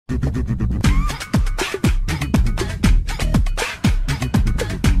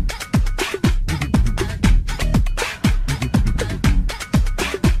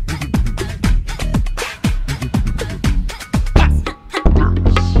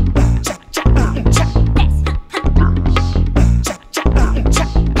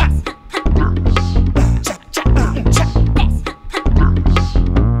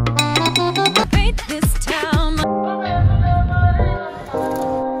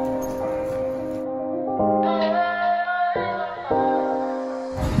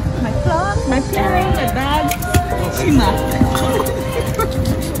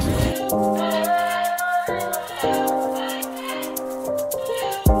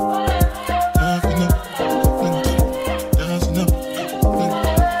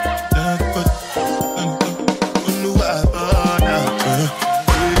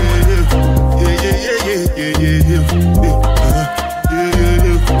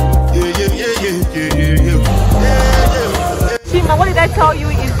What did I tell you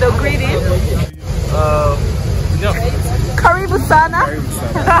is the greeting? No. Karibu sana.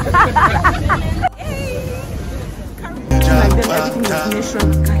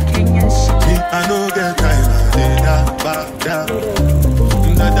 Kenyan shit. I know get time, back down.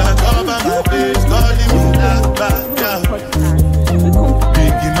 That cover my face, calling me back down.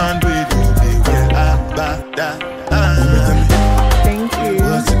 Big man, we do back down. Thank you.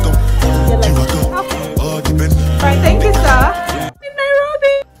 Right, thank you, sir. In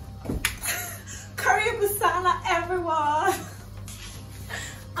Nairobi. Karibu sana, everyone.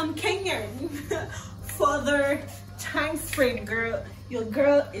 I'm Kenyan. Further time frame, girl. Your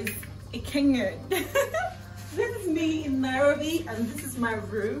girl is a Kenyan. This is me in Nairobi, and this is my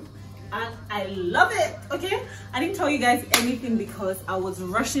room, and I love it. Okay, I didn't tell you guys anything because I was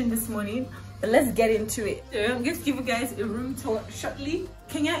rushing this morning, but let's get into it. I'm going to give you guys a room tour shortly.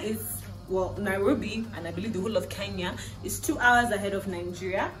 Kenya is, well, Nairobi, and I believe the whole of Kenya is 2 hours ahead of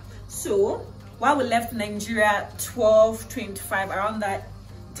Nigeria. So while we left Nigeria 12:25, around that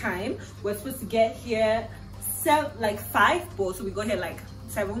time, we're supposed to get here like 5, but so we got here like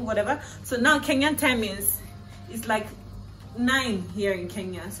 7, whatever. So now Kenyan time is it's like 9 here in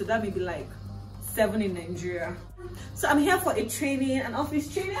Kenya, so that may be like 7 in Nigeria. So I'm here for a training, an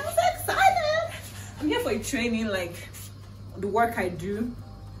office training. I'm so excited. I'm here for a training, like the work I do.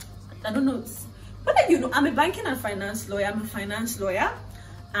 I don't know, but you know, I'm a banking and finance lawyer. I'm a finance lawyer,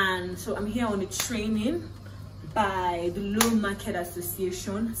 and so I'm here on a training by the Loan Market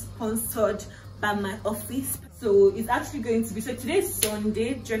Association, sponsored by my office. So it's actually going to be, so today is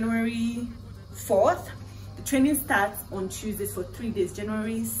Sunday, January 4th. The training starts on Tuesdays for 3 days,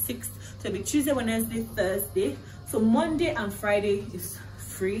 January 6th. So it'll be Tuesday, Wednesday, Thursday. So Monday and Friday is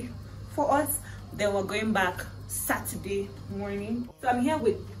free for us. Then we're going back Saturday morning. So I'm here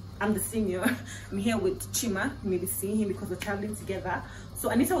with, I'm the senior. I'm here with Chima. You may be seeing him because we're traveling together. So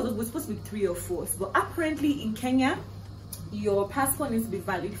Anita was supposed to be 3 or 4. But apparently in Kenya, your passport needs to be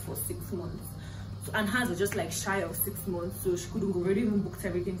valid for 6 months. So, and hers was just like shy of 6 months, so she couldn't go. We already even booked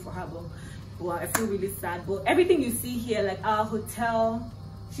everything for her, but well, I feel really sad. But everything you see here, like our hotel,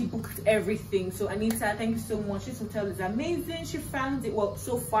 she booked everything. So Anita, thank you so much. This hotel is amazing. She found it, well,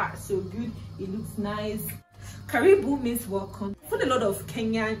 so far so good. It looks nice. Karibu means welcome. I put a lot of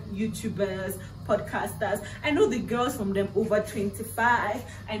Kenyan YouTubers, podcasters. I know the girls from them over 25.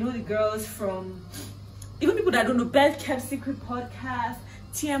 I know the girls from even people that don't know, Bell Kept Secret podcast,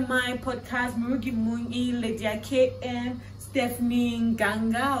 TMI podcast, Murugi Mungi, Lydia KM, Stephanie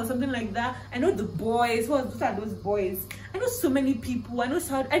Ganga, or something like that. I know the boys. What are those boys? I know so many people. I know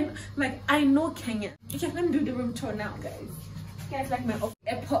South. I know Kenya. Okay, let me do the room tour now, guys. Guys, like my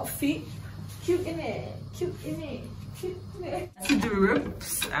airport feet. Cute in it. Cute in it. Cute in it. See the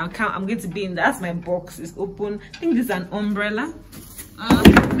ropes. I'm going to be in. That's my box. It's open. I think this is an umbrella.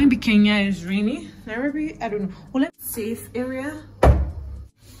 Maybe Kenya is rainy. Nairobi, I don't know. Well, let's safe area.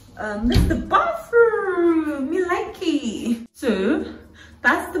 This is the bathroom. Me likey. So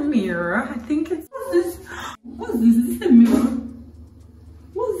that's the mirror. I think it's what's this? What's this? Is this a mirror?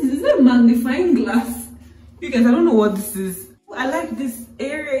 What's this? Is it a magnifying glass? You guys, I don't know what this is. I like this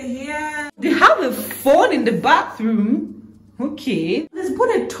area here. They have a phone in the bathroom. Okay. Let's put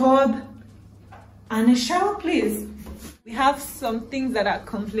a tub and a shower, please. We have some things that are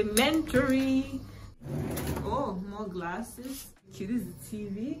complimentary. Oh, more glasses. Okay, this is the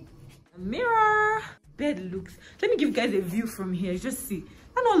TV. A mirror. Bed looks. Let me give you guys a view from here. Just see.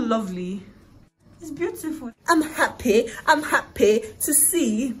 They're not lovely. It's beautiful. I'm happy to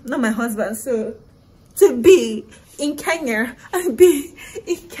see, not my husband, so to be in Kenya and be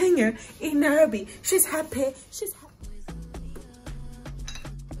in Kenya, in Nairobi. She's happy. She's happy.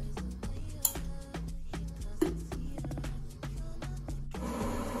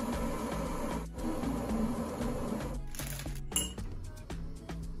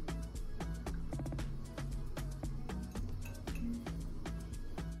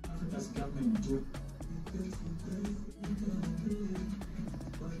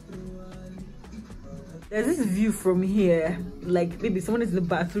 There's this view from here, like maybe someone is in the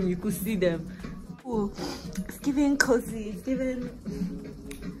bathroom, you could see them. Oh, it's giving cozy, it's giving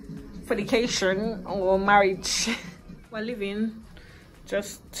fornication or marriage. We're living.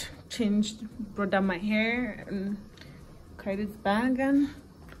 Just changed, brought down my hair and carried this bag and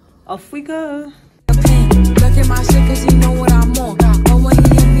off we go. Look at my shit cause you know what I'm on. But when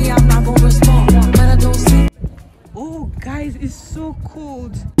you hear me, I'm not gonna respond. But I don't sleep. Oh guys, it's so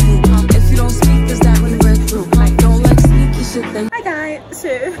cold. If you don't speak, does that mean we're through? Like don't like sneaky shit then. Hi guys,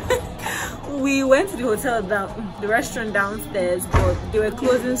 so we went to the hotel down, the restaurant downstairs, but they were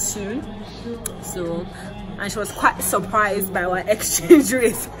closing soon. So and she was quite surprised by our exchange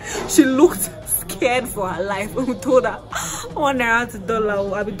rate. She looked scared for her life when we told her 1 naira to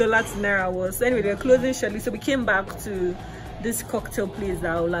dollar, I mean dollar to naira was. So anyway, they were closing shortly, so we came back to this cocktail place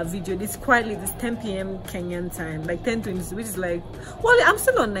that I will have video this quietly. This 10 p.m. Kenyan time, like 10:20, which is like, well, I'm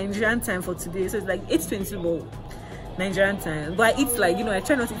still on Nigerian time for today, so it's like 8:20 but Nigerian time. But I eat like, you know, I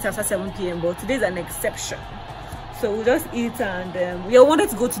try not to eat after 7 p.m. but today's an exception. So we just eat and we wanted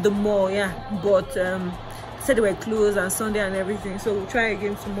to go to the mall, yeah, but said they were closed on Sunday and everything, so we'll try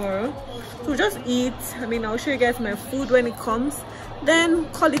again tomorrow. So we'll just eat. I mean, I'll show you guys my food when it comes, then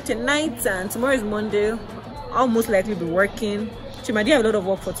call it a night. And tomorrow is Monday. I'll most likely be working. Chima, do you have a lot of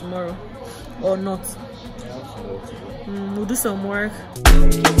work for tomorrow or not? We'll do some work.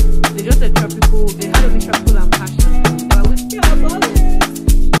 They just a tropical, they had only tropical and passion, but we still have all this.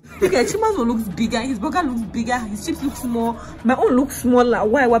 Okay, Chima's one looks bigger, his burger looks bigger, his chips look small, my own looks smaller.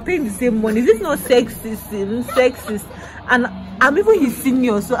 Why? We're paying the same money. Is this not sexist? Sexist. And I'm even his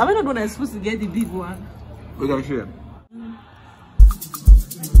senior, so am I not the one that's supposed to get the big one? We can share.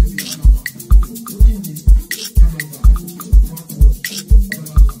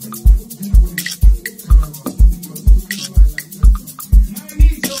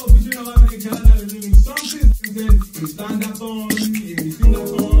 Stand up on, you sing that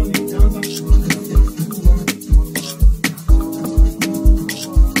song, you dance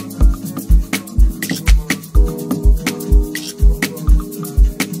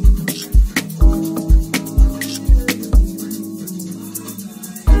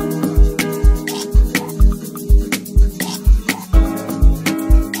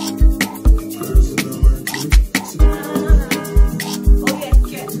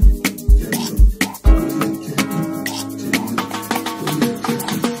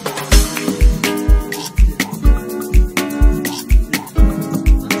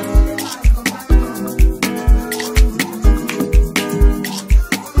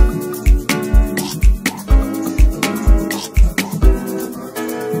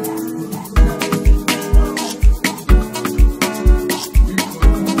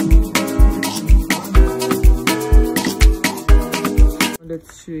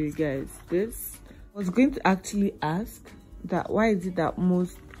Let's show you guys this. I was going to actually ask that why is it that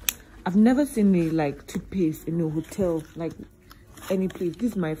most, I've never seen a like toothpaste in a hotel, like any place.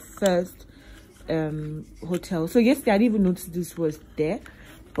 This is my first hotel. So yesterday I didn't even notice this was there,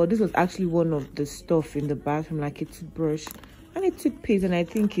 but this was actually one of the stuff in the bathroom, like a toothbrush and a toothpaste, and I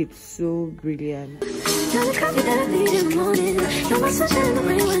think it's so brilliant. You're the coffee that I need in the morning. You're my sunshine in the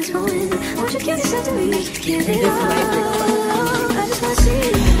rain when it's snowing. Won't you give yourself to me? Give it all. I just wanna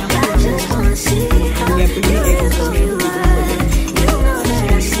see. I just wanna see how beautiful you are. You know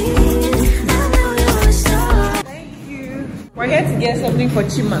that I see it. I know you're a star. Thank you. We're here to get something for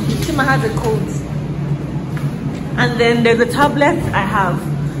Chima. Chima has a cold. And then there's a tablet I have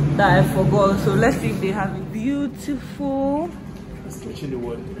that I forgot. So let's see if they have it. Beautiful. Stretching the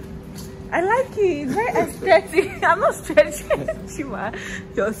word. I like it. It's very aesthetic. I'm not stretching. Chima,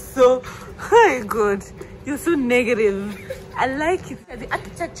 you're so good. You're so negative. I like it. The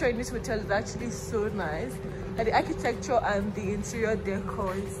architecture in this hotel is actually so nice. And the architecture and the interior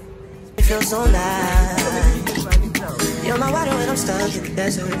decor is. It feels so nice. You're my water when I'm stuck in the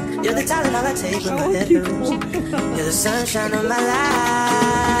desert. You're the talent all I take when my head hurts. You're the sunshine of my life.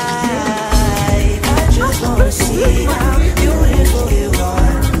 I just wanna see how beautiful you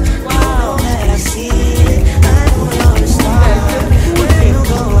are. Wow, that I see it. I know you're a star. When you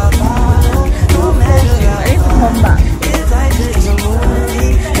go out, no matter how far. If life is a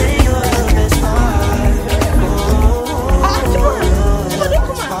movie, then you're the best part.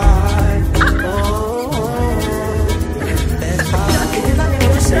 Best part. If you love me,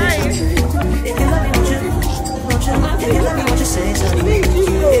 won't you say something? If you love me, won't you say something? If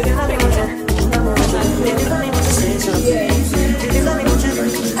you love me, won't you? If you love me, won't you say something? If you love me, won't you?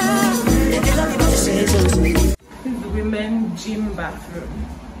 If you love me, won't you say something? This is the women's gym bathroom.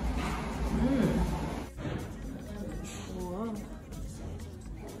 Wow.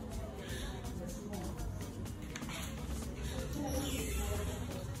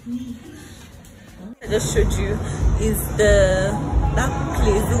 I just showed you is that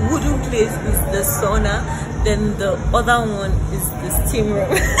place, the wooden place is the sauna, then the other one is the steam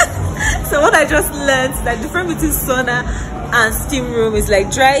room. So what I just learned, that the difference between sauna and steam room is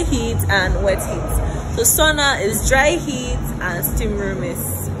like dry heat and wet heat. So sauna is dry heat and steam room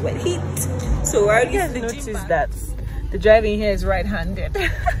is wet heat. So I already noticed that the driving here is right-handed.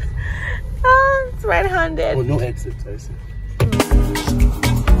 It's right-handed. Oh, no exit, I see.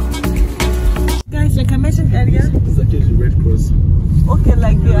 Guys, like I mentioned earlier, This is actually the Red Cross. okay,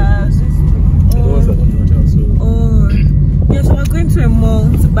 like they are The ones that on the hotel, so. oh yeah, so we're going to a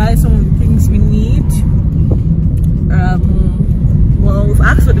mall to buy some of the things we need. Well, we've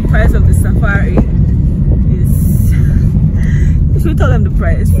asked for the price of the safari. Should we tell them the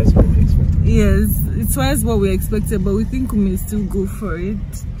price? That's what we expect. Yes, it's twice what we expected, but we think we may still go for it.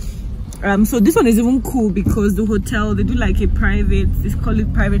 So this one is even cool because the hotel, they do like a private, they call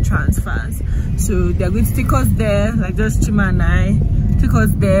it private transfers. So they're going to take us there, like just Chima and I, take us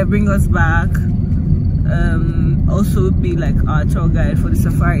there, bring us back, also be like our tour guide for the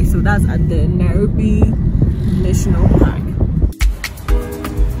safari. So that's at the Nairobi National Park.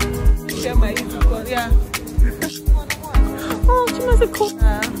 Share my YouTube, yeah. Oh, Chima's a cool,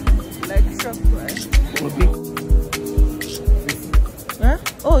 like shop price. Huh?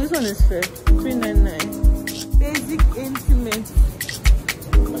 Oh, this one is fair. $3.99. Basic intimate.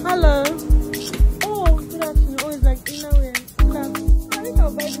 Hello. Oh, good afternoon. Oh, it's like innerwear. I think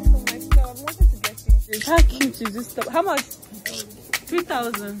I'll buy this for myself. I wanted to get it. How cute is this stuff? How much?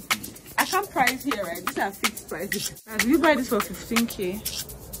 3,000. I can't price here, right? These are fixed prices. If you buy this for 15K.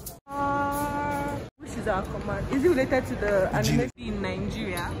 Which is our command? Is it related to the anime in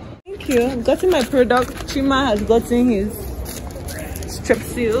Nigeria? Thank you. I've gotten my product. Chima has gotten his strip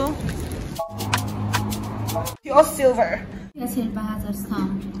seal. Pure silver. Pure silver has a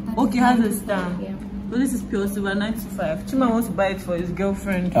stamp. Okay, has a stamp. Yeah. So this is pure silver 95. Chima wants to buy it for his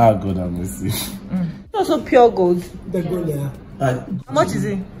girlfriend. Ah, God, I miss you. It's also pure gold. The gold, yeah. How much is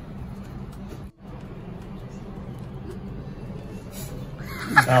it?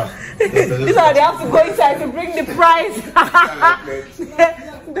 This one they have to go inside to bring the price.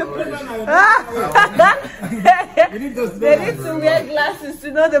 They need to wear glasses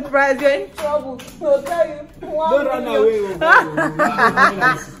to know the price. You're in trouble. They'll tell you. Don't run away.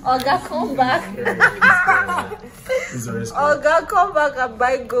 Oga, come back. Oga, come back and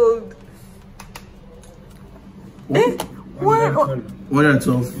buy gold. What?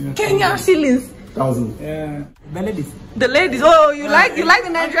 112. Kenyan shillings. 1,000. Yeah. The ladies. The ladies. Oh, you like the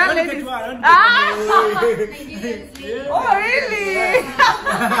Nigerian ladies? Ah! Oh, really?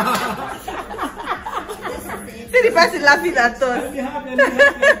 See the person laughing at us.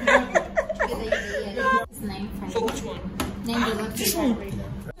 For which one?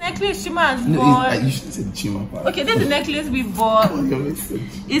 Necklace Chima has bought. You should say Chima. Okay, this is the necklace we bought.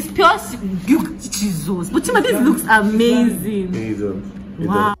 It's pure Jesus. But Chima, this looks amazing.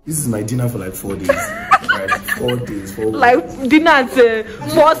 Wow. This is my dinner for like 4 days. Like 4 days. 4 Like dinner at a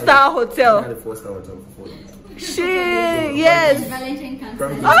 4-star hotel. I had a 4-star hotel for 4 days. Shit, yes. Valentine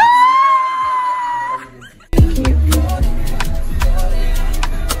comes. Ah!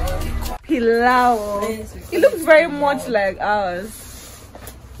 Pilau. It looks very much like ours.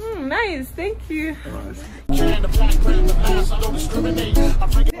 Nice, thank you. I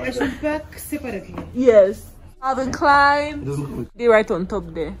should pack separately. Yes. Calvin Klein. They right on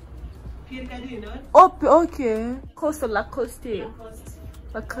top there. Oh, okay. Costa Lacoste.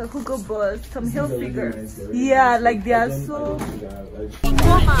 Like a Hugo Boss, some Hilfiger. Yeah, like they are so.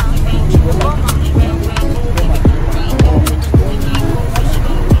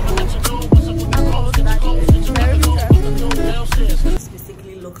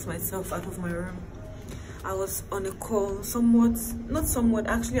 Basically locked myself out of my room. I was on a call,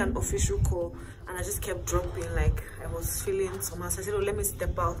 actually an official call, and I just kept dropping, like I was feeling somehow. So I said, oh, let me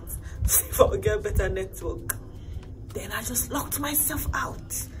step out, see if I'll get better network. Then I just locked myself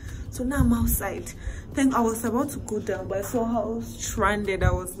out. So now I'm outside. Then I was about to go down, but I saw how stranded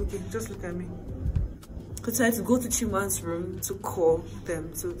I was looking. Just look at me. I tried to go to Chima's room to call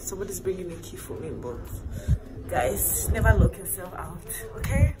them. So somebody's bringing a key for me, but guys, never lock yourself out,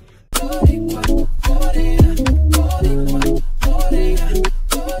 okay?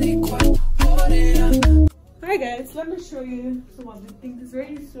 Hi guys, let me show you some of the things. It's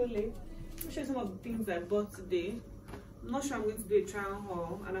already so late. Let me show you some of the things I bought today. I'm not sure I'm going to do a trial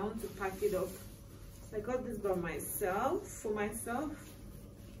haul, and I want to pack it up. So I got this by myself, for myself.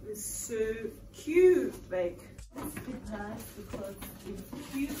 is so cute. Like slippers because it's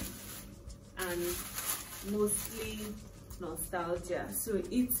cute and mostly nostalgia. So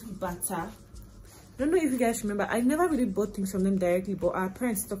it's Bata. I don't know if you guys remember, I never really bought things from them directly, but our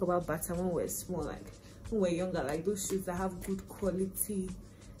parents talk about Bata when we were small, like when we were younger, like those shoes that have good quality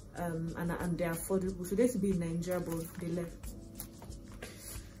and they're affordable. So they used to be in Nigeria, but they left.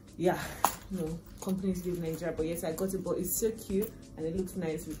 Yeah, no, companies leave Nigeria, but yes, I got it, but it's so cute and it looks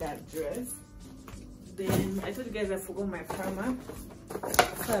nice with that dress. Then I told you guys I forgot my primer,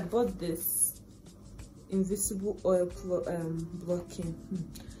 so I bought this invisible oil blocking.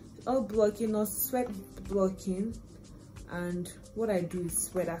 Oil blocking or sweat blocking, and what I do is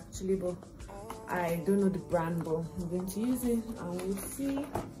sweat actually, but I don't know the brand, but I'm going to use it and we'll see.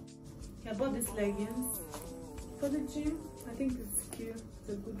 I bought these leggings for the gym. I think it's cute. It's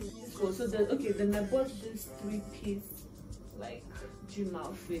a good one. So then I bought this 3-piece like gym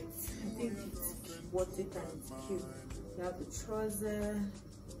outfit. I think it's worth it and it's cute. You have the trouser,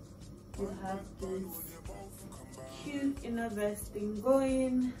 you have this cute inner vest thing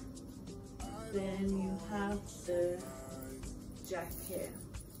going, then you have the jacket.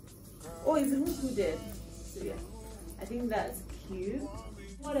 Oh, it's even hooded. So yeah, I think that's cute.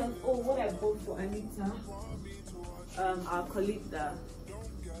 What else? Oh, what I bought for Anita, our colleague that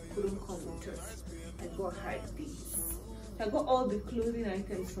couldn't come with us, I got her these. I got all the clothing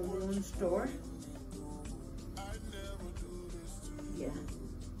items from one store. Yeah.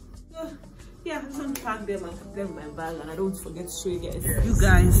 So, yeah, I just unpack them and put them in my bag, and I don't forget to show you guys. You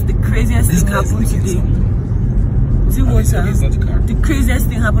guys, the craziest thing happened today. See water? The craziest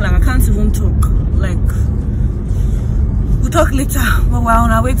thing happened, like I can't even talk. Like, we'll talk later, but we're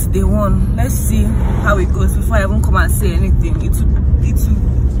on our way to day one. Let's see how it goes before I even come and say anything. It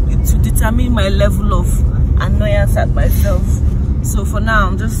will determine my level of annoyance at myself. So for now,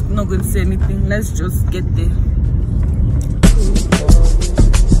 I'm just not going to say anything. Let's just get there.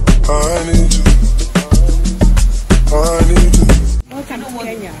 I need you. Welcome to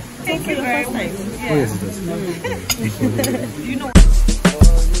Kenya. Thank you very much. You know.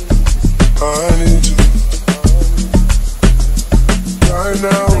 I need you. Right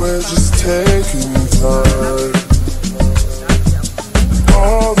now we're just taking time.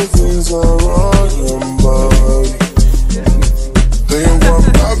 All the things are on your mind. They want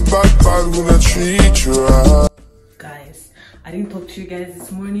back when I treat you right. Guys, I didn't talk to you guys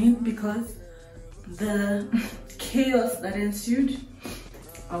this morning because the chaos that ensued.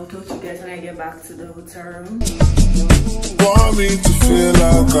 I'll talk to you guys when I get back to the hotel room. Want me to feel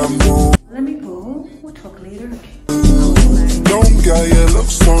like I'm new. Let me go. We'll talk later. Don't get you look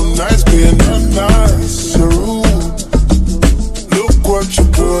so nice, being nice. You're rude. Look what you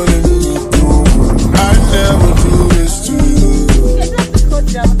put in me through. I never do this to you.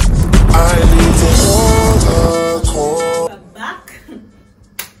 I need to hold her call. I'm back.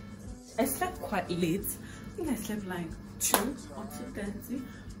 I slept quite late. I think I slept like 2 or 2:30.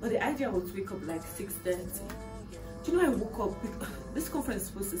 But the idea was to wake up like 6:30. Do you know I woke up? This conference is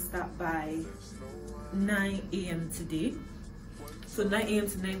supposed to start by 9 AM today. So 9 AM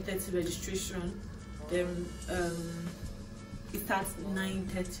to 9:30 registration. Then it starts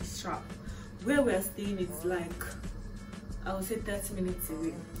 9:30 sharp. Where we're staying is like, I would say 30 minutes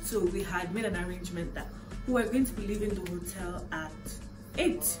away. So we had made an arrangement that we were going to be leaving the hotel at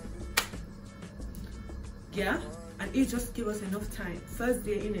 8. Yeah, and it just gave us enough time. First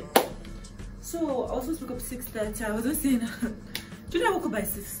day in it. So I was supposed to wake up 6:30. I was just saying, do you know I woke up by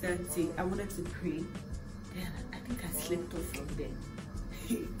 6:30? I wanted to pray. Then I think I slept off from there.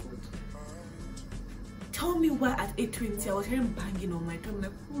 Hey God. Tell me why at 8:20 I was hearing banging on my door. I'm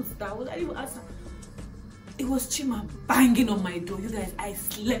like, who's that? Was I even answer? It was Chima banging on my door. You guys, I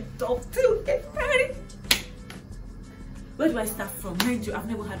slept off till 8:30. Where do I start from? Mind you, I've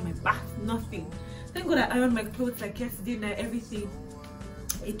never had my bath, nothing. Thank God I ironed my clothes like yesterday night, everything.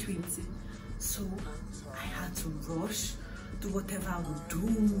 8:20. So I had to rush, do whatever I would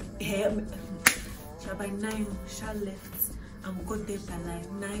do. By 9, Sha left, and we got there by like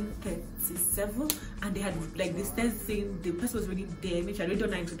 9:37, and they had like the stairs saying the person was already there. Which I already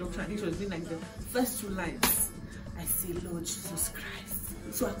done an introduction. I think she was doing like the first 2 lines. I say, Lord Jesus Christ.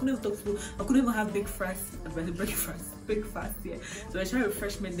 So I couldn't even talk to people. I couldn't even have breakfast. Yeah. So I tried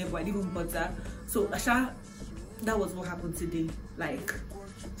refreshment there, but I didn't even bother. So that was what happened today. Like,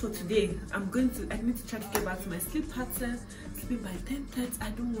 so today I need to try to get back to my sleep pattern. Sleeping by 10:30. I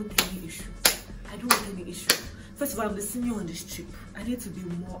don't want any issue. First of all, I'm the senior on this trip. I need to be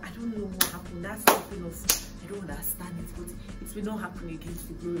more. I don't know what happened. That's something of, I don't understand it, but it will not happen against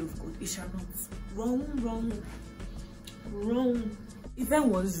the glory of God. It shall not. Wrong. The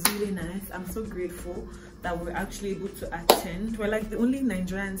event was really nice. I'm so grateful that we're actually able to attend. We're like the only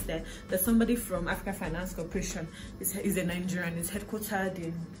Nigerians there. There's somebody from Africa Finance Corporation. Is a Nigerian. It's headquartered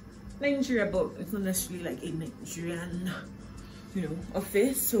in Nigeria, but it's not necessarily like a Nigerian, you know,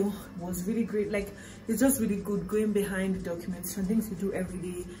 office. So it was really great. Like, it's just really good going behind the documentation, things we do every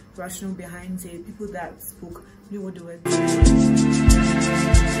day, rational behind it. People that spoke knew what they were doing.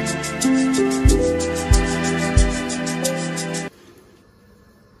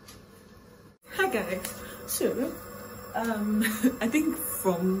 Hi guys. So I think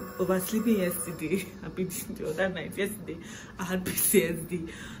from oversleeping yesterday, the other night, yesterday I had PTSD,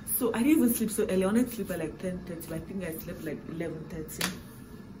 so I didn't even sleep so early. I wanted to sleep at like 10:30. I think I slept like 11:30.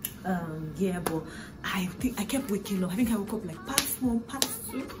 Yeah, but I think I kept waking up. I think I woke up like past 1,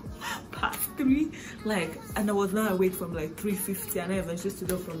 past 2, past 3, like, and I was now awake from like 3:50, and I eventually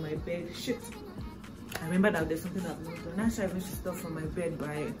stood up from my bed. Shit, I remember that there's something I've not done. Actually, I eventually stood up from my bed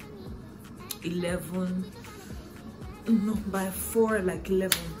by 11. No, by 4, like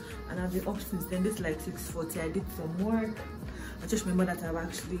 11, and I've been up since then. This is like 6:40. I did some work. I just remember that I've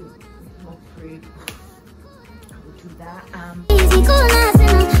actually not prayed. I will do that.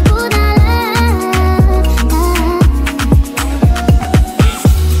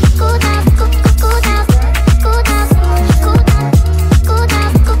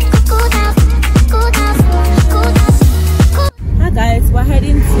 Hi guys, we're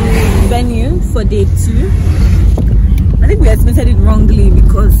heading to venue for day 2. I think we estimated it wrongly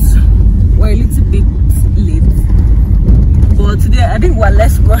because we're a little bit late. But today I think we're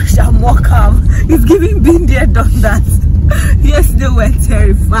less rushed and more calm. It's giving been there, done that. Yesterday we were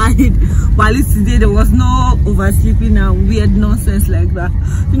terrified, but at least today there was no oversleeping and weird nonsense like that.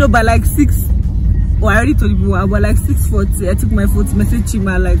 You know, by like 6, I already told you, but like 6:40, I took my phone to message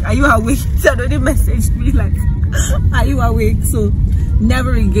Chima like, "Are you awake?" She had already messaged me like, "Are you awake?" So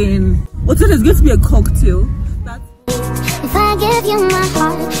never again. What's there's going to be a cocktail. If I give you my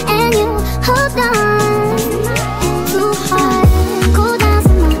heart and you hold on too hard, go down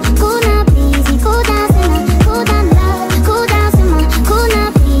some, go now please, go down some, go down love, go down some, go now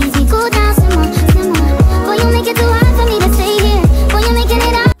please, go down some. Boy, you make it too hard for me to stay here. Boy, you making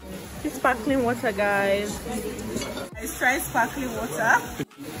it up. It's sparkling water, guys. Let's try sparkling water.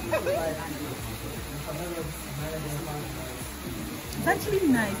 It's actually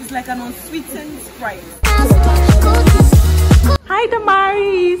nice. It's like an unsweetened Sprite. Hi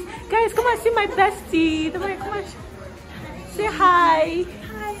Damaris! Guys, come and see my bestie. Damaris, come and say hi.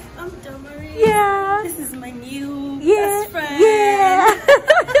 Hi, I'm Damaris. Yeah. This is my new Yeah. best friend. Yeah.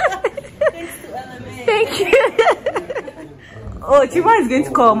 Thanks to LMA. Thank you. Oh, Chima is going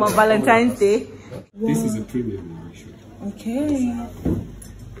to come on Valentine's Day. This is a premium edition. Okay.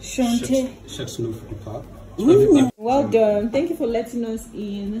 Shante. Chef's Note for the park. Ooh, well done. Thank you for letting us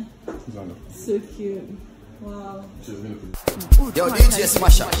in. So cute. Wow. Yo, DJ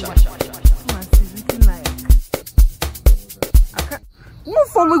Smasher. Move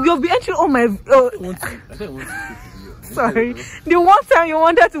forward, you'll be entering on my. Sorry. The one time you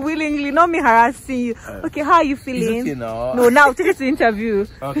wanted to willingly, not me harassing you. Okay, how are you feeling? Okay now. No, now take it to interview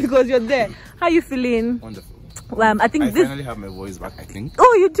because you're there. How are you feeling? Wonderful. I think I this. finally have my voice back, I think.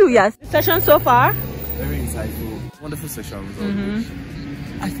 Oh, you do, yes. Session so far? Very insightful. Wonderful sessions.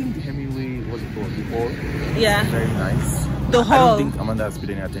 I think the Hemingway was the hall. Yeah. Very nice. The hall. I don't think Amanda has paid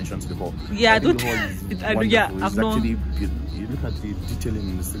any attention to the hall. Yeah, I think don't. the hall is Yeah, wonderful. I've It's known. actually beautiful. You look at the detailing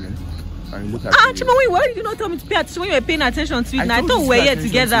in the ceiling. And you look at Chimawi, why did you not tell me to pay attention when you were paying attention to it? I thought we were here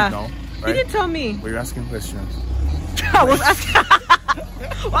together. You didn't tell me. Were you asking questions? I was asking.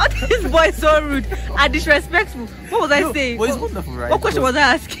 Why is this boy so rude and disrespectful? What was I saying? Well, it's wonderful, right? What question was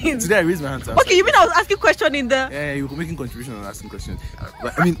I asking? Today I raised my hand to answer. Okay, you mean I was asking question in the... Yeah, you were making contribution and asking questions.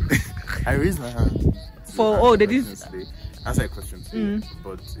 But I mean, I raised my hand. For, they did... Answer a question too,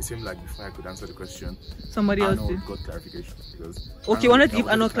 but it seemed like before I could answer the question, somebody else did. got clarification. Because okay, wanted to give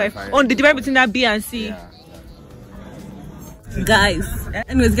Arnold clarification on the difference between that B and C. Yeah. Guys,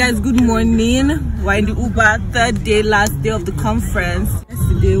 anyways, guys, good morning. We're in the Uber, third day, last day of the conference.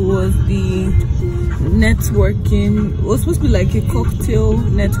 Yesterday was the networking. It was supposed to be like a cocktail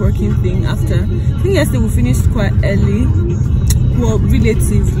networking thing after. I think yesterday we finished quite early, well,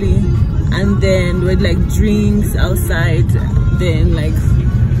 relatively, and then we had like drinks outside, then like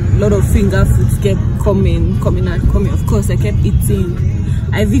a lot of finger foods kept coming. Of course, I kept eating.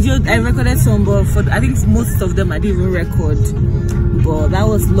 I recorded some, but I think most of them I didn't even record. But that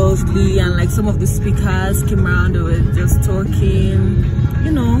was lovely, and like some of the speakers came around, they were just talking,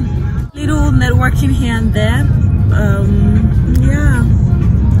 you know, little networking here and there. Yeah,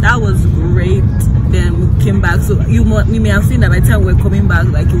 that was great. then we came back. So you may have seen that by the time we were coming back,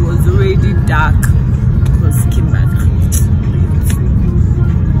 like it was already dark because we came back.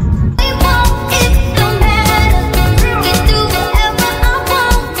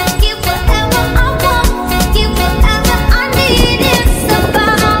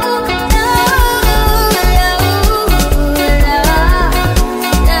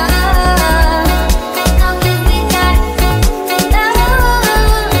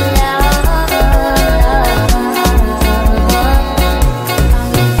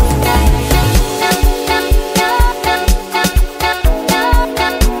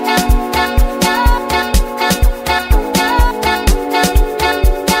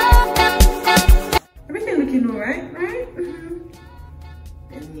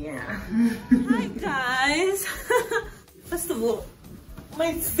 Hi guys. First of all,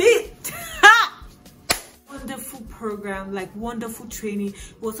 my feet. Wonderful program, like wonderful training.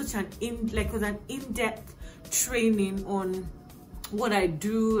 It was such an in-depth training on what I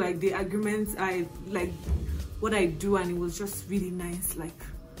do, like the agreements I like, what I do, and it was just really nice. Like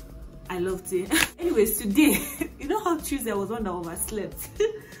I loved it. Anyways, today, you know how Tuesday was one that overslept.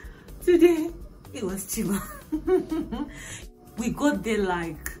 Today it was chill. We got there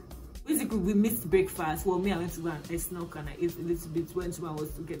like, basically we missed breakfast. Well, me, I went to go and I snuck and I ate a little bit when I was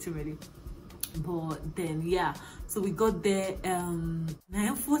getting ready. But then yeah, so we got there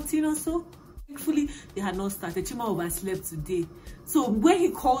 9:14 or so. Thankfully they had not started. Chima overslept today. So when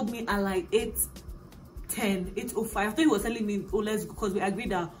he called me at like 8:10, 8:05, I thought he was telling me, oh let's go, because we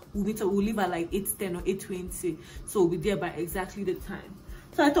agreed that we'll leave at like 8:10 or 8:20, so we'll be there by exactly the time.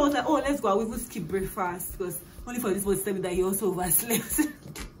 So I thought like, oh let's go, we will skip breakfast, because only for this was to tell me that he also overslept.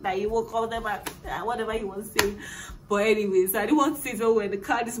 That he woke up there, whatever he was saying. But anyway, so I didn't want to sit over in the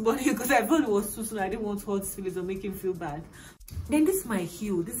car this morning because I felt it was too soon. I didn't want hot feelings or make him feel bad. Then this is my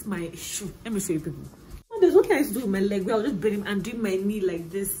heel, this is my shoe. Let me show you people. Oh, there's what I used to do with my leg where I was just bending and doing my knee like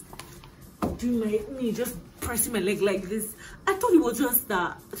this. Doing my knee, just pressing my leg like this. I thought it was just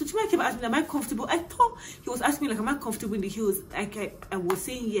that. So Chima kept asking me, am I comfortable? I thought he was asking me like, am I comfortable in the heels? Like I was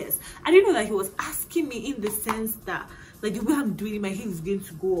saying yes. I didn't know that he was asking me in the sense that like the way I'm doing it, my heel is going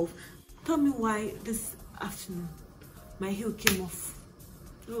to go off. Tell me why this afternoon my heel came off.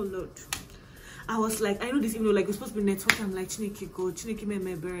 Oh Lord. I was like, I know this, you know, like we're supposed to be networking. I'm like, Chineke go, Chineke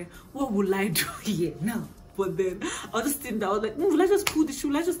me, what will I do here now? But then I was just sitting there, I was like, will I just pull the shoe?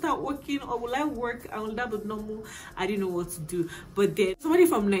 Will I just start working? Or will I work? I will that but normal. I didn't know what to do. But then somebody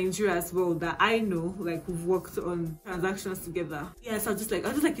from Nigeria as well that I know, like we've worked on transactions together. Yeah, so I was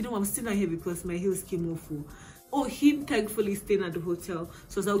just like, you know, I'm still not here because my heels came off. Oh, him thankfully staying at the hotel.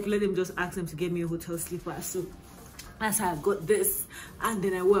 So I was like, okay, let them just ask them to get me a hotel sleeper. So that's how I got this. And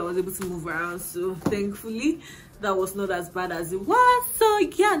then I was able to move around. So thankfully that was not as bad as it was. So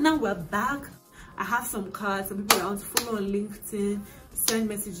yeah, now we're back. I have some cards, some people that want to follow on LinkedIn, send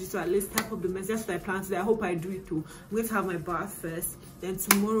messages to at least type up the message. That's what I plan today. I hope I do it too. I'm going to have my bath first. Then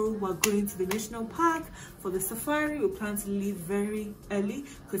tomorrow we're going to the national park for the safari. We plan to leave very early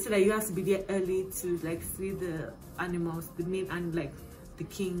because that you have to be there early to like see the animals, the main and like the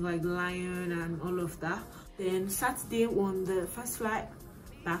king, like lion and all of that. Then Saturday on the first flight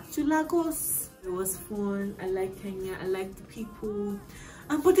back to Lagos. It was fun. I like Kenya. I like the people.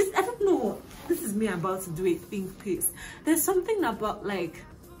 But this, I don't know, this is me about to do a think piece. There's something about like,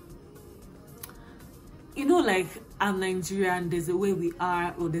 you know, like I'm Nigerian, there's a way we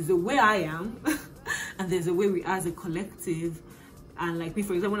are, or there's a way I am, and there's a way we are as a collective. And like me,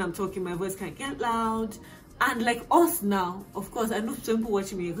 for example, when I'm talking, my voice can get loud. And like us now, of course, I know some people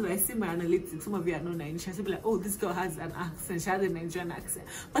watching me because I see my analytics. Some of you are not Nigerian. She'll be like, oh, this girl has an accent. She has a Nigerian accent.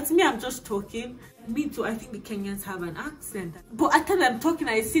 But to me, I'm just talking. Me too, I think the Kenyans have an accent. But at times I'm talking,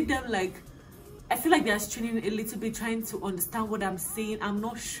 I see them like, I feel like they're straining a little bit, trying to understand what I'm saying. I'm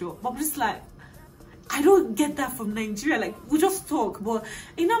not sure. But I'm just like, I don't get that from Nigeria. Like, we just talk. But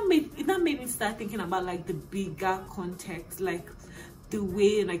it not made me start thinking about like the bigger context. Like, the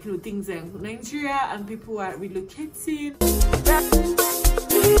way, like, you know, things in Nigeria and people are relocating.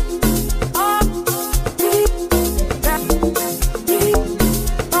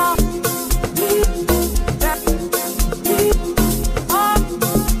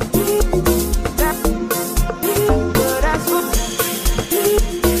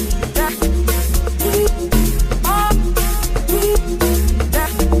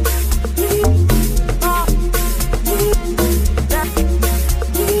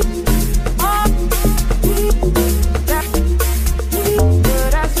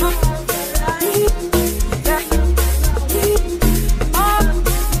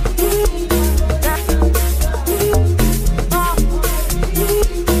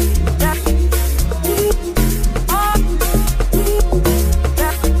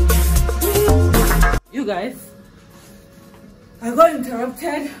 guys, I got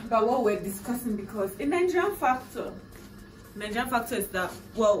interrupted by what we're discussing because in Nigerian factor is that,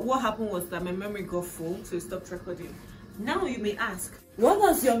 well, what happened was that my memory got full, so it stopped recording. Now you may ask, what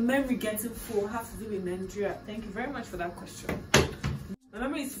does your memory getting full have to do with Nigeria? Thank you very much for that question. My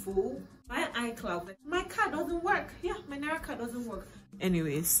memory is full. My iCloud, my card doesn't work. Yeah, my Naira card doesn't work.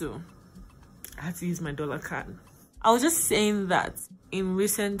 Anyway, so I had to use my dollar card. I was just saying that in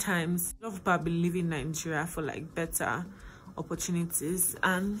recent times, a lot of people have been leaving Nigeria for like better opportunities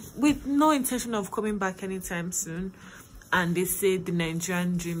and with no intention of coming back anytime soon. And they say the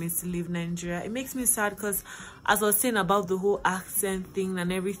Nigerian dream is to leave Nigeria. It makes me sad because, as I was saying about the whole accent thing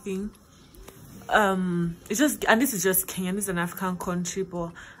and everything, it's just, and this is just Kenya, this is an African country,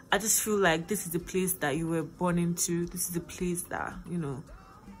 but I just feel like this is the place that you were born into. This is the place that, you know,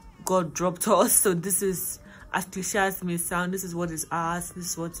 God dropped us. So this is, as cliche as it may sound, this is what is ours,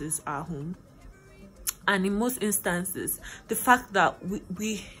 this is what is our home. And in most instances, the fact that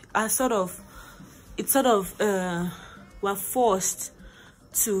we are we're forced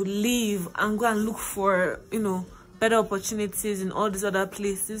to leave and go and look for, you know, better opportunities in all these other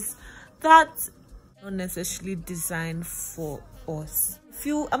places that are not necessarily designed for us.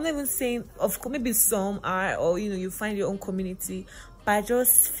 I'm not even saying, of course, maybe some are, or you know, you find your own community, but I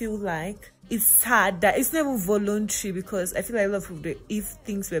just feel like it's sad that it's not even voluntary, because I feel like a lot of people, if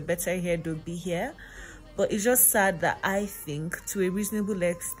things were better here, they'll be here. But it's just sad that I think, to a reasonable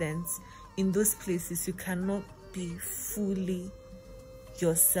extent, in those places, you cannot be fully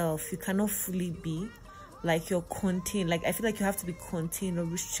yourself. You cannot fully be like you're contained. Like, I feel like you have to be contained or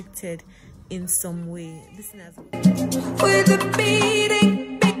restricted in some way. Listen as well. With the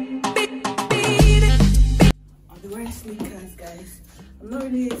beating. I'll be wearing sneakers, guys. I'm not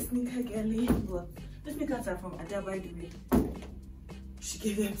really a sneaker girly, but the sneakers are from Ada, by the way. She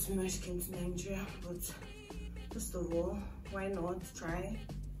gave them to me when she came to Nigeria, but first of all, why not try?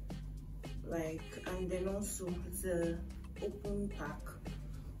 Like, and then also it's a open pack,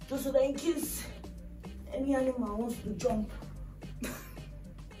 just so that in case any animal wants to jump,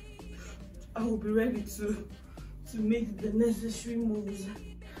 I will be ready to make the necessary moves.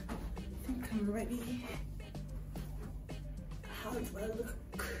 I think I'm ready. How do I look?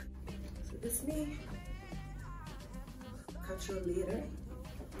 So this is me. Catch you later.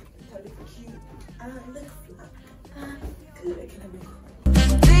 I look cute. I look flat. Good. I can have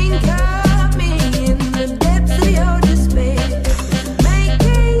think of me in the depths of your despair.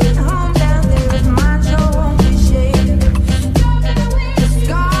 Making it home down there is my show won't be shared. The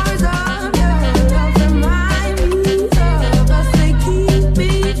scars of your love remind me of us. They keep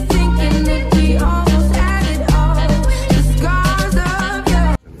me thinking that we almost had it all. The scars of your...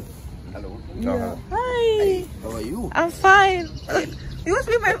 Hello. Yeah. Hi. How are you? I'm fine. You want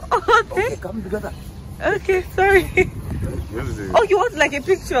to be my... Oh, okay, come together. Okay, sorry. Oh, you want like a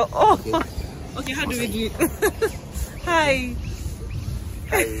picture? Oh, okay. How do we do it? Hi.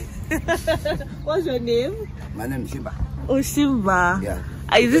 Hi. What's your name? My name is Shimba. Oh, Shimba. Yeah.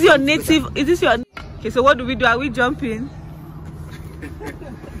 Is this your native? Is this your? Okay, so what do we do? Are we jumping?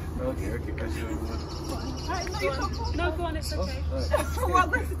 Okay. No, go on, it's okay. We're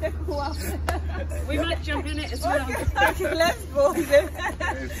going to take a while. We might jump in it as well. Okay, let's go.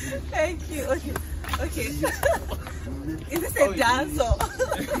 Thank you. Okay. Is this a dance or?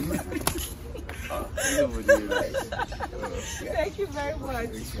 Thank you very much.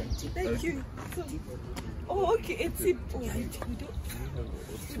 Thank you. Oh, okay. It's it. Oh, we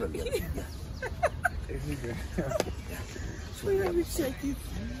don't. Let me check it.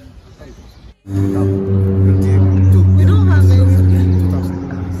 We don't have any.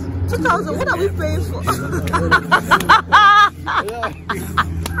 2,000. What are we paying for?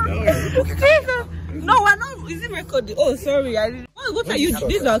 No, we're not. Is it recorded? Oh, sorry. What are you?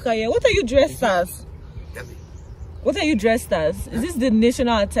 This is Akaya. What are you dressed as? What are you dressed as? Is this the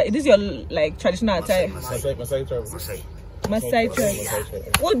national attire? Is this your like traditional attire? Masai tribe.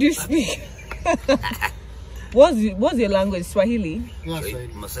 What do you speak? What's your language? Swahili?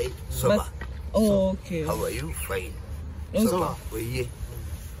 Masai. Soba. Oh, okay. How are you? Fine. Soba.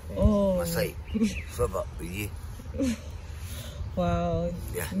 Oh. Masai. Soba. Wow.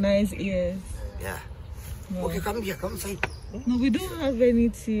 Yeah. Nice ears. Yeah. No. Okay, come here. Come inside. No, we don't have any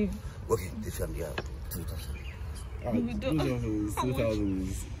tea. Okay, this one here. 2,000. We don't.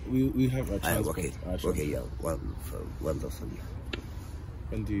 2,000. We have a transport. Okay, yeah. 1,000.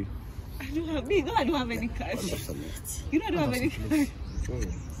 And do you? I don't have any cash. You don't have any cash.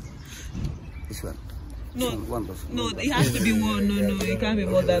 This one. No, no, it has to be one. No, it can't be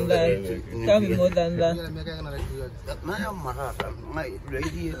more than that. It can't be more than that.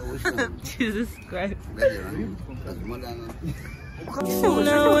 Jesus Christ.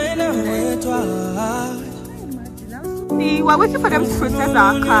 See, we're waiting for them to process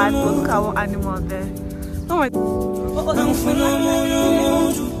our card. Look at our animal there. Oh my.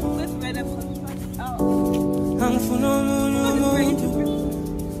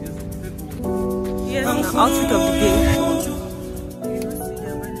 Yes, outfit of the day.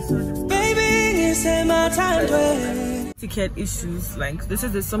 Ticket issues, like they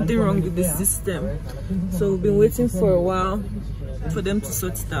said there's something wrong with the system, so we've been waiting for a while for them to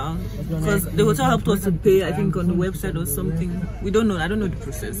sort it out, because the hotel helped us to pay, I think, on the website or something. We don't know, I don't know the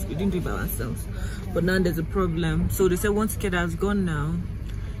process, we didn't do it by ourselves, but now there's a problem. So they said one ticket has gone now,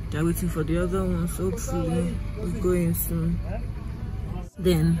 they're waiting for the other one, so hopefully we'll go in soon.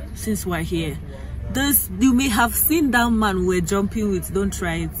 Then since we're here, you may have seen that man we're jumping with. Don't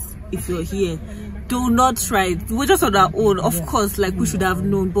try it if you're here. Do not try it. We're just on our own, of course, like we should have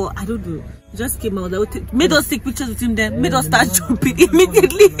known, but I don't know. We just came out, made us take pictures with him, then made us start jumping.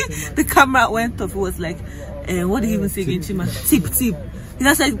 Immediately the camera went off. It was like, what did he even say again, Chima? Tip. He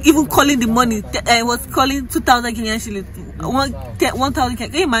just said, even calling the money, was calling 2,000 Kenyan shillings, 1,000 Kenyan.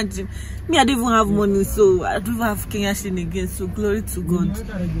 Can you imagine? Me, I don't even have money, so I don't even have Kenyan shillings again, so glory to God.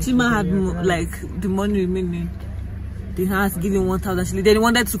 Chima had like the money remaining. They had to give him 1,000 shillings. Then he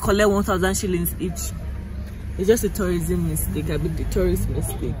wanted to collect 1,000 shillings each. It's just a tourism mistake, a bit the tourist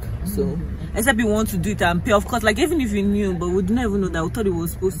mistake. So, except we want to do it and pay, of course, like even if we knew, but we didn't even know that. We thought it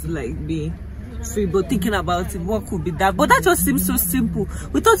was supposed to like be free, but thinking about it, what could be that? But that just seems so simple.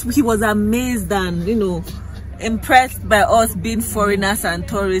 We thought he was amazed and, you know, impressed by us being foreigners and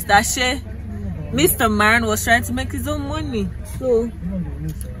tourists. That Mr. Maran was trying to make his own money. So,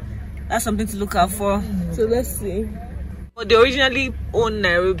 that's something to look out for. So, let's see. But they originally own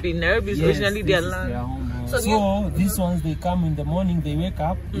Nairobi. Nairobi is originally their land. So these ones, they come in the morning, they wake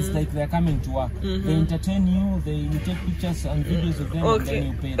up, it's like they're coming to work. They entertain you, you take pictures and videos of them, and then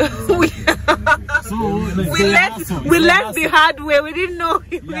you pay them. we left the hard way, we didn't know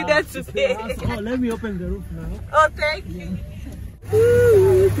we needed to pay. Oh, let me open the roof now. Oh, thank you.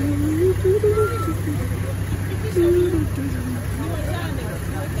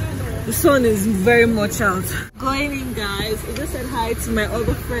 The sun is very much out. Going in, guys. I just said hi to my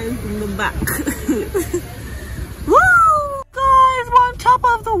other friends in the back. Woo! Guys, we're on top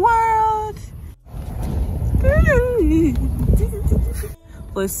of the world.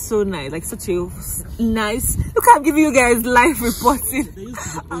 It was so nice, like such a nice. Look, I'm giving you guys live reporting. They used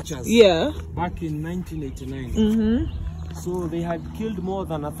to be poachers. Yeah. Back in 1989. So they had killed more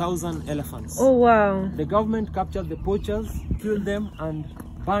than 1,000 elephants. Oh wow. The government captured the poachers, killed them, and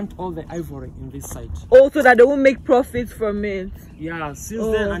burnt all the ivory in this site. Oh, so that they won't make profits from it. Yeah, since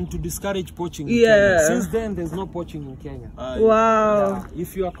then, and to discourage poaching in Kenya. Since then, there's no poaching in Kenya. Wow. Yeah.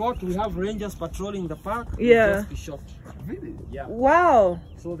 If you are caught, we have rangers patrolling the park. Yeah. Just be shot. Really? Yeah. Wow.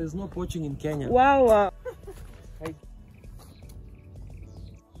 So there's no poaching in Kenya. Wow.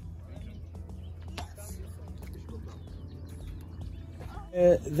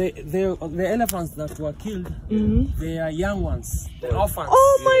 The elephants that were killed, they are young ones, the orphans.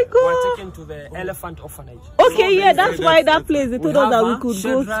 Oh my God! Were taken to the elephant orphanage. Okay, so that's why that place they told us that we could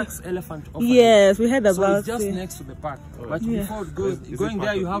go to. Elephant orphanage. Yes, we heard about so it's just next to the park. But before going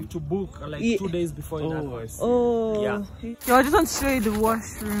there, you have to book like 2 days before in advance. Oh, yeah. Yo, I just want to show you the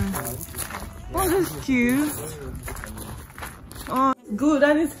washroom. Oh, this is cute. Oh, good,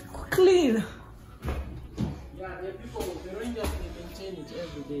 and it's clean.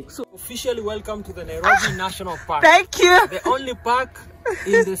 So officially welcome to the Nairobi National Park. Thank you. The only park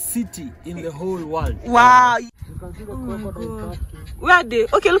in the city in the whole world. Wow. You can see the crocodile. Where are they?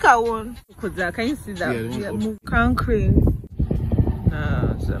 Okay, look at one. Can you see that? Yeah, crown crane.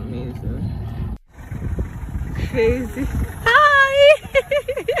 Ah, it's amazing. Crazy. Hi.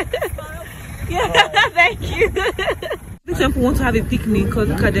 Yeah, thank you. These people want to have a picnic because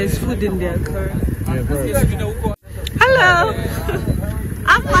look at there's food in their car. Hello.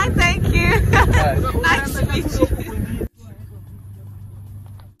 I'm fine, thank you. Nice to meet you.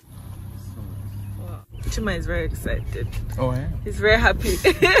 Chima is very excited. Oh, yeah? He's very happy.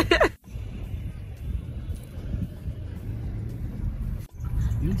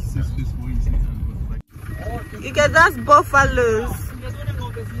 You get that's buffaloes.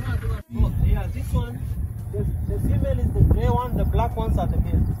 Oh, yeah, this one, the female is the gray one, the black ones are the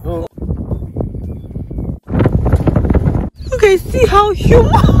male. Oh. Okay, see how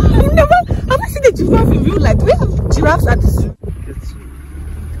human. Have you seen a giraffe in real life? Do we have giraffes at the zoo?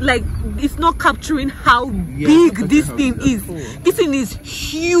 like it's not capturing how big this thing is. This thing is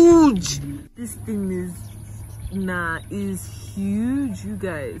huge. This thing is huge, you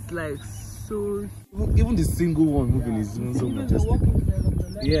guys. Like so. Even the single one moving is even so majestic.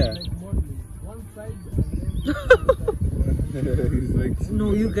 Yeah.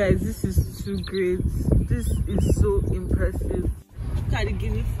 No, you guys, this is too great. This is so impressive. Look at the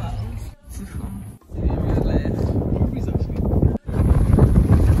guinea fowls. In real life.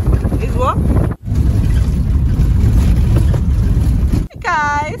 Is what? Hey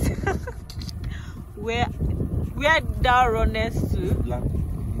guys, we're down runners too.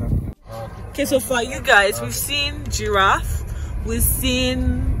 Okay, so far you guys, we've seen giraffe, we've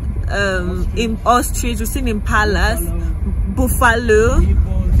seen in ostrich, we've seen impalas, buffalo,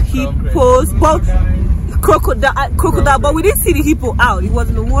 hippos, but crocodile, but we didn't see the hippo out. It was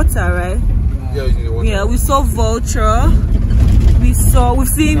in the water, right? Yeah, we saw vulture. We've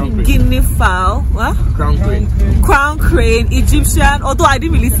seen guinea fowl, what? Crown crane, Egyptian, although I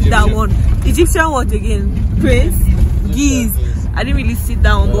didn't really see that one. Egyptian what again? Prince? Geese. I didn't really see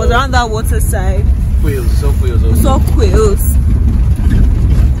that one, but it was around that water side. Quails, we saw quails.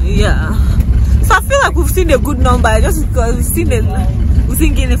 Yeah. So I feel like we've seen a good number just because we've seen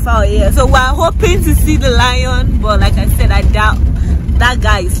guinea fowl here. So we're hoping to see the lion, but like I said, I doubt that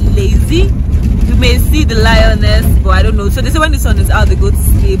guy is lazy. You may see the lioness, but I don't know. So they say when the sun is out, they go to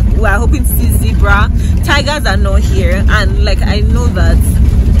sleep. We are hoping to see zebra. Tigers are not here, and like I know that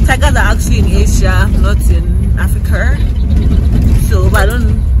tigers are actually in Asia, not in Africa. So, but I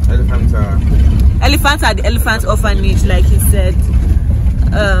don't. Elephants are the elephant orphanage, like he said.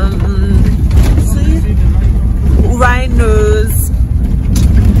 Rhinos.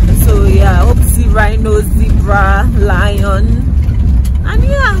 So yeah, I hope to see rhinos, zebra, lion, and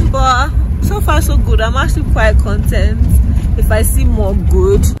yeah, but. So far so good. I'm actually quite content. If I see more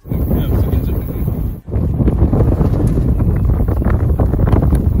good.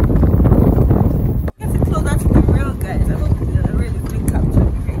 Getting closer to the real guys. I hope it's a really clean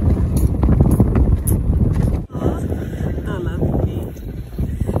capture.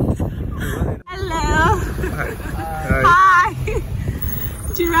 Hello. Hi.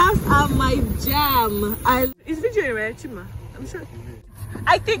 Giraffes are my jam. Is video right, Chima? I'm sure.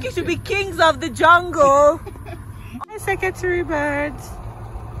 I think you should be kings of the jungle. Hi, secretary birds.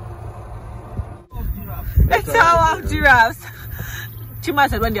 The tower of giraffes. Chima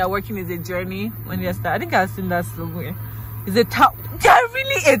said when they are working is a journey. When they start, I think I've seen that somewhere. It's a tower. They're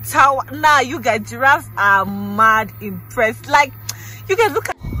really a tower. Nah, you guys, giraffes are mad impressed. Like, you guys look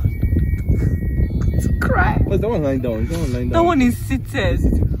at. Cry. What's that one lying down? That one is seated.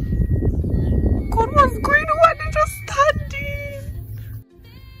 God, what's going on? Why they just standing?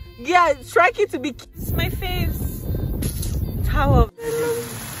 Yeah, try it to be. It's my face. Tower.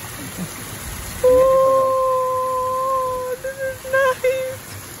 Oh, this is nice.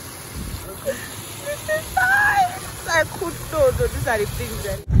 This is nice. I could know. These are the things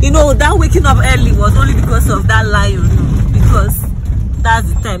that. You know, that waking up early was only because of that lion. Because that's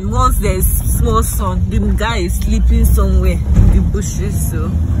the time. Once there's small sun, the guy is sleeping somewhere in the bushes. So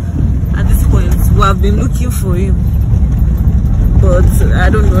at this point, we have been looking for him. But I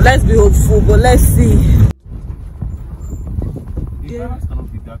don't know, let's be hopeful, but let's see. Yeah.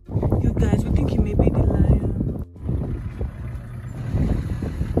 You guys, we think he may be the lion.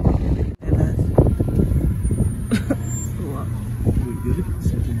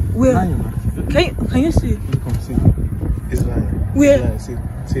 Where? Can you see? It's lion. Where? See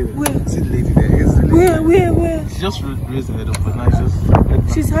the lady there. Where? She just raised her head up, but now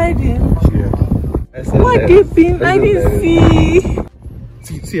she's hiding. Yeah. What dipping? I didn't see.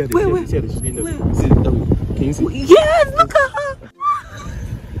 See her. Where? Can you see? Yes, look at her.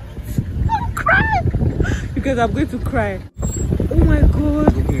 I'm crying. Because I'm going to cry. Oh my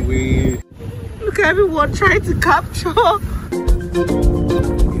god. Looking away. Look at everyone trying to capture.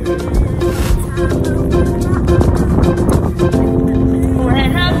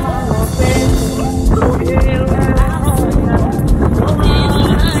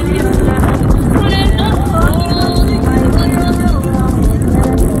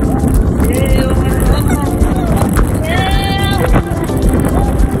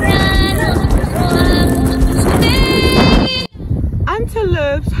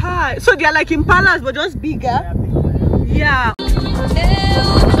 Antelopes, hi. So they are like impalas but just bigger. Yeah.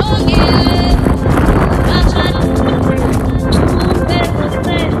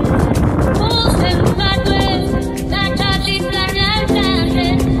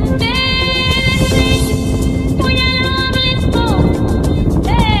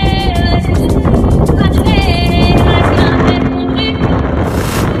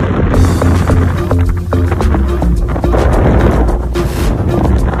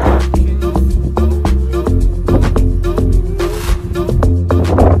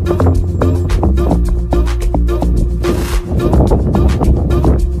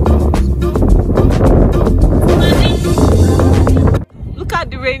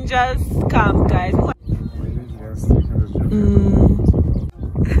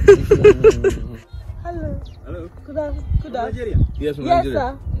 Hello. Hello. Good afternoon. Nigeria? Yes, from Yes, Nigeria.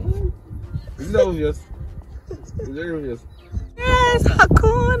 sir. Is that obvious? It's very obvious. Yes,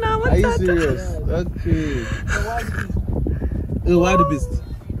 Hakuna Matata. Are you serious? Okay. The wild beast.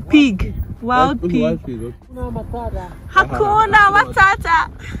 Pig. Wild pig. Wild pig. Okay. Hakuna Matata.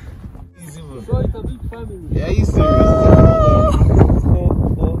 So it's a big family. Yeah, are you serious?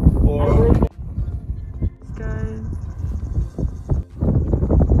 Guys.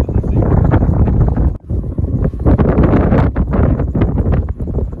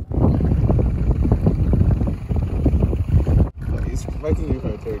 It's fighting you for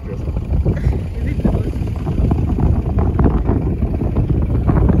a territory. Is it good?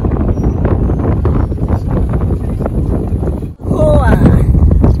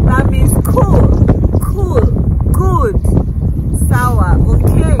 That means cool, good, sour,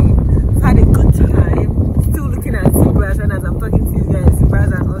 okay. Had a good time. Still looking at zebras, and as I'm talking to you guys,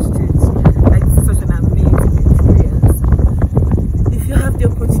 zebras and ostrich, like such an amazing experience. If you have the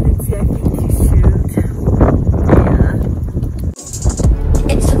opportunity, I think you should. Yeah.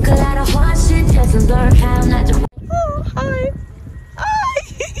 It took a lot of hardship to learn how not to. Oh, hi.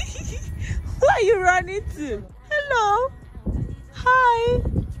 Who are you running to? Hello. Hi.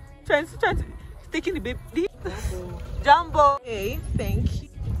 Trying to taking the baby. Jumbo. Okay, thank you.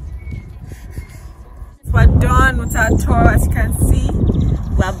 We're done with our tour. As you can see,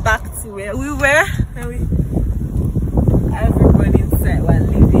 we're back to where we were. Everybody inside, we're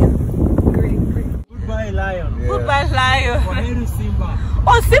leaving. Green. Goodbye, lion. Yeah. Goodbye, lion. Kwaheri Simba.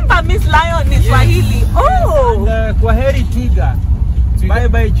 Oh, Simba means lion in Swahili. Oh. And Kwaheri Twiga. Bye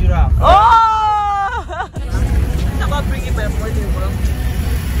bye giraffe. Oh. It's about bringing my money, bro.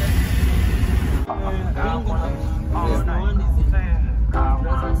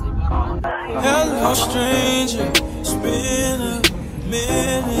 Hello, stranger. It's been a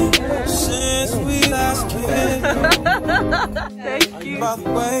minute since we last cared. Thank you. By the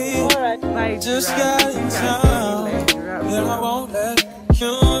way, Right. just got in town, and I won't let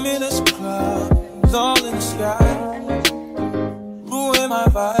cumulus clouds all in the sky ruin my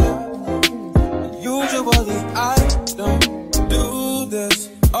vibe. Usually I don't do this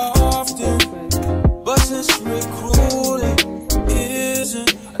often, but since recruiting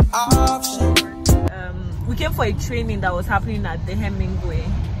isn't an option. We came for a training that was happening at the Hemingway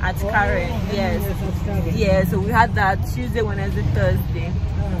at Karen. Yes. Yeah, so we had that Tuesday, Wednesday, Thursday.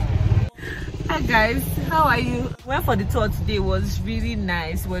 Hi guys, how are you? Went for the tour today. It was really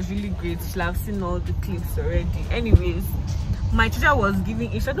nice. It was really great. You should have seen all the clips already. Anyways, my teacher was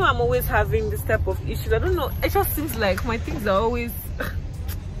giving issues. I know I'm always having this type of issues. I don't know. It just seems like my things are always a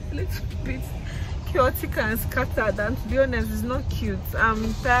little bit chaotic and scattered, and to be honest, it's not cute.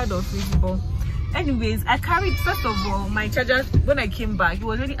 I'm tired of it. But anyways, I carried, first of all, my charger. When I came back, it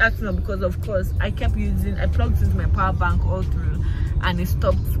was really acting up because of course I plugged into my power bank all through and it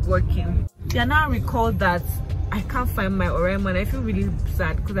stopped working. Yeah, now I recall that I can't find my Oraimo and I feel really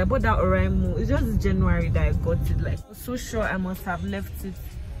sad because I bought that Oraimo. It's just January that I got it. Like, I'm so sure I must have left it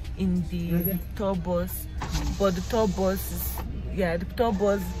in the tour bus, but the tour bus is, yeah, the tour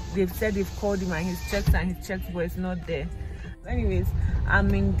bus, they've said they've called him and he's checked but it's not there. Anyways,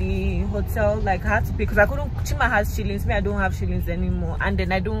 I'm in the hotel. Like, I had to pay because I couldn't. Chima has shillings, me I don't have shillings anymore, and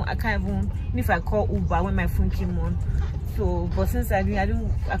then I can't even if I call Uber when my phone came on. So, but since I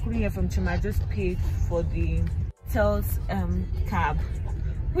couldn't hear from Chima, I just paid for the hotel's cab,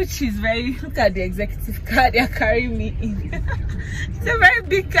 which is very, look at the executive car they're carrying me in. It's a very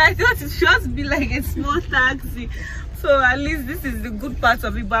big car. I thought it should just be like a small taxi. So at least this is the good part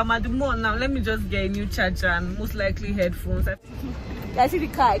of it. But I'm at the mall now. Let me just get a new charger and most likely headphones. I see the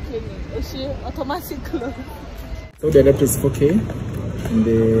car I came in. Oshie, automatic close. So the adapter is 4K and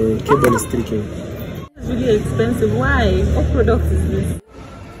the cable is 3K. It's really expensive. Why? What product is this?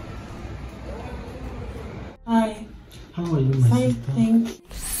 Hi. How are you, my sister? Thank you.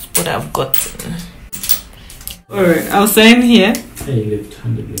 What I've gotten. Alright, I'll sign here. Hey,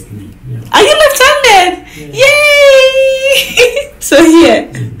 left-handed like me. Yeah. Are you left-handed? Yeah. Yay! So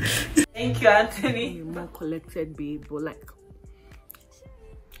here. Thank you, Anthony. More collected, babe, but like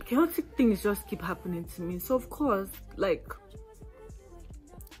chaotic things just keep happening to me. So of course, like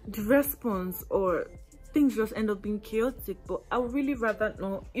the response or things just end up being chaotic. But I would really rather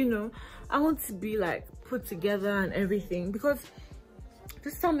not. You know, I want to be like put together and everything. Because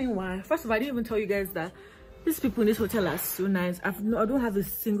just tell me why. First of all, I didn't even tell you guys that these people in this hotel are so nice. I don't have a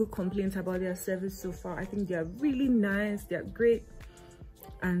single complaint about their service so far. I think they are really nice, they're great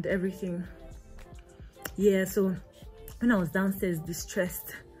and everything. Yeah, so when I was downstairs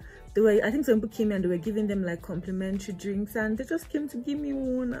distressed I think some people came and they were giving them like complimentary drinks, and they just came to give me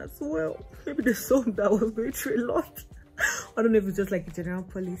one as well. Maybe they saw that I was going through a lot. I don't know if it's just like a general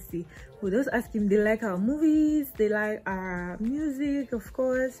policy. We'll just ask him, they like our movies, they like our music, of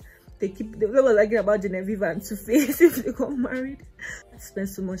course. They were like about Genevieve and Two Face if they got married. I spent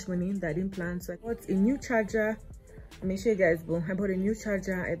so much money that I didn't plan. So I bought a new charger. I make sure you guys know. I bought a new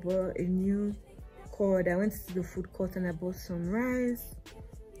charger, I bought a new cord. I went to the food court and I bought some rice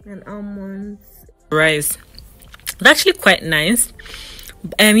and almonds. Rice. It's actually quite nice.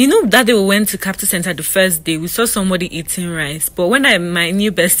 You know that day we went to Capital Center the first day, we saw somebody eating rice. But when my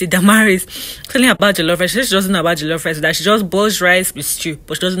new bestie Damaris telling about jollof rice, she doesn't know about jollof rice, that she just boils rice with stew,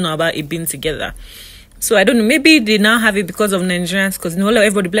 but she doesn't know about it being together. So I don't know, maybe they now have it because of Nigerians, because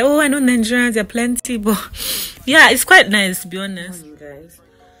everybody be like, oh, I know Nigerians, there are plenty, but yeah, it's quite nice to be honest. Morning, guys.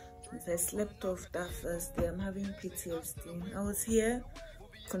 Since I slept off that first day, I'm having PTSD. I was here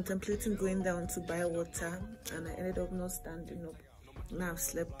contemplating going down to buy water, and I ended up not standing up. Now I've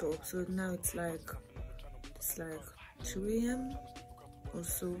slept up, so now it's like 2 a.m. or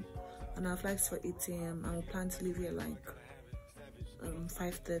so, and our flight's for 8 a.m. and we plan to leave here like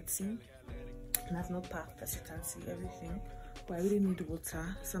 5:30. And I've not packed, as you can see, everything, but I really need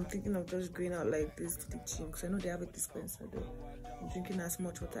water, so I'm thinking of just going out like this to the gym, because I know they have a dispenser there. I'm drinking as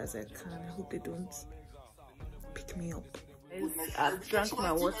much water as I can. I hope they don't pick me up. I've drank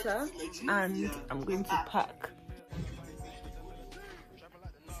my water and I'm going to pack.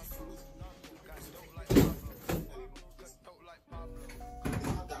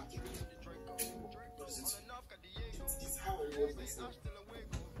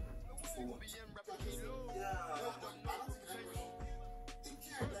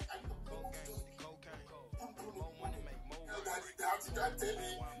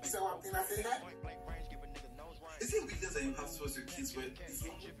 Is it weakness that you have towards your kids where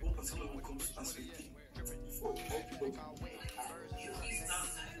if one particular one comes to ask you for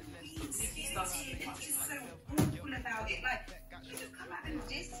he starts so cool about it, like you just come out and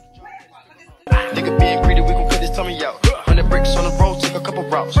just nigga being greedy, we gon' cut this tummy out. 100 bricks on the road, take a couple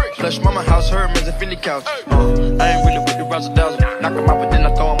routes. Flush mama house, Herman's and Philly couch. I ain't really with the razzle dazzle. Knock him out, but then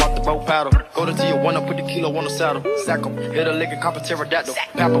I throw him off the boat paddle. Go to Tijuana, put the kilo on the saddle. Sack him, hit a lick and cop a pterodactyl.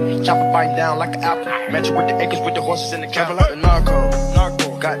 Pap him, chop it, biting down like an apple. Match it with the acres, with the horses in the cabin. The narco,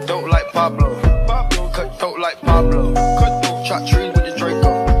 got dope like Pablo. Cut throat like Pablo. Chop trees with the Draco.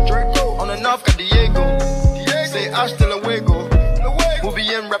 On the north, got Diego. Say hasta luego.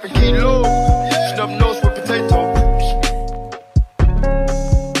 Movie and rapping kilo.